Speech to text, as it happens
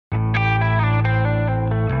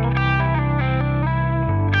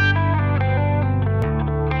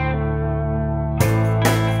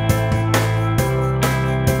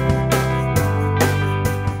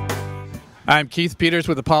I'm Keith Peters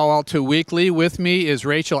with the Palo Alto Weekly. With me is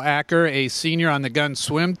Rachael Acker, a senior on the Gunn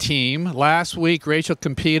swim team. Last week, Rachael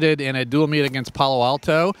competed in a dual meet against Palo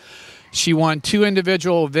Alto. She won 2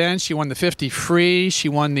 individual events. She won the 50 free, she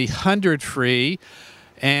won the 100 free,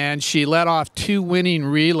 and she led off 2 winning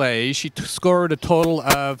relays. She scored a total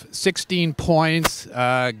of 16 points.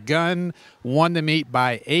 Gunn won the meet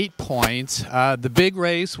by 8 points. The big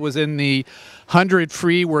race was in the 100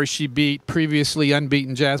 free, where she beat previously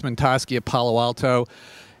unbeaten Jasmine Toski at Palo Alto.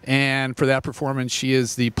 And for that performance, she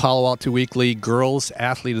is the Palo Alto Weekly Girls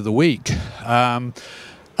Athlete of the Week.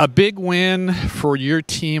 A big win for your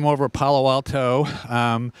team over Palo Alto.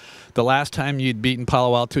 The last time you'd beaten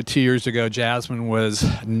Palo Alto 2 years ago, Jasmine was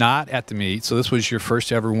not at the meet, so this was your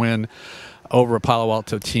first ever win over a Palo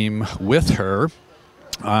Alto team with her.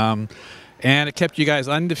 And it kept you guys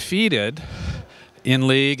undefeated in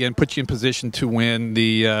league and put you in position to win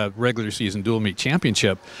the regular season dual meet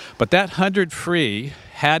championship. But that 100 free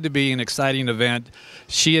had to be an exciting event.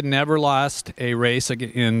 She had never lost a race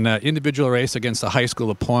in individual race against a high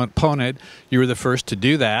school opponent. You were the first to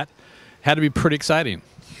do that. Had to be pretty exciting.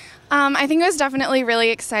 I think it was definitely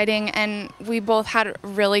really exciting, and we both had a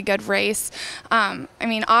really good race. I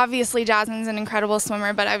mean, obviously Jasmine's an incredible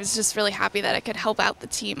swimmer, but I was just really happy that I could help out the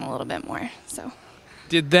team a little bit more. So.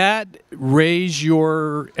 Did that raise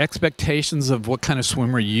your expectations of what kind of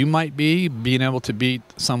swimmer you might be, being able to beat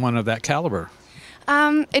someone of that caliber?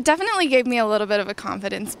 It definitely gave me a little bit of a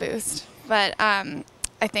confidence boost, but I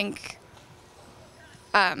think,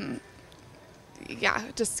 yeah,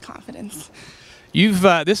 just confidence.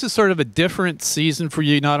 This is sort of a different season for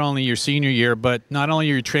you, not only your senior year, but not only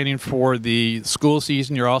are you training for the school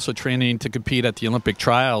season, you're also training to compete at the Olympic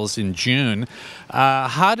trials in June.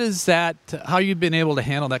 How you been able to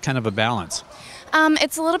handle that kind of a balance?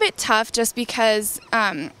 It's a little bit tough just because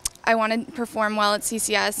I want to perform well at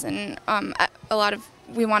CCS, and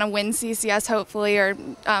we want to win CCS hopefully, or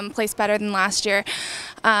place better than last year.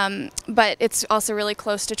 But it's also really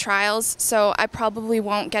close to trials, so I probably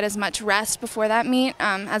won't get as much rest before that meet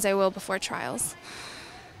as I will before trials.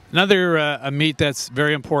 Another a meet that's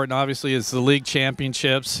very important, obviously, is the league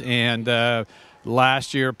championships. And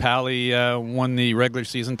last year, Palo won the regular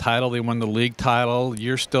season title. They won the league title.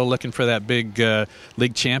 You're still looking for that big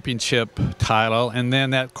league championship title, and then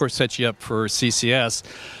that, of course, sets you up for CCS.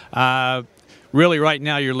 Really, right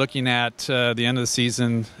now, you're looking at the end of the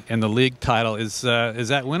season and the league title. Is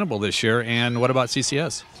that winnable this year? And what about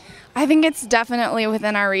CCS? I think it's definitely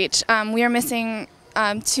within our reach. We are missing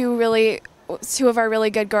two of our really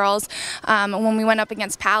good girls when we went up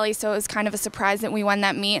against Palo, so it was kind of a surprise that we won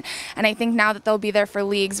that meet. And I think now that they'll be there for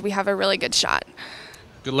leagues, we have a really good shot.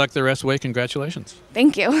 Good luck the rest of the way. Congratulations.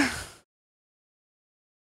 Thank you.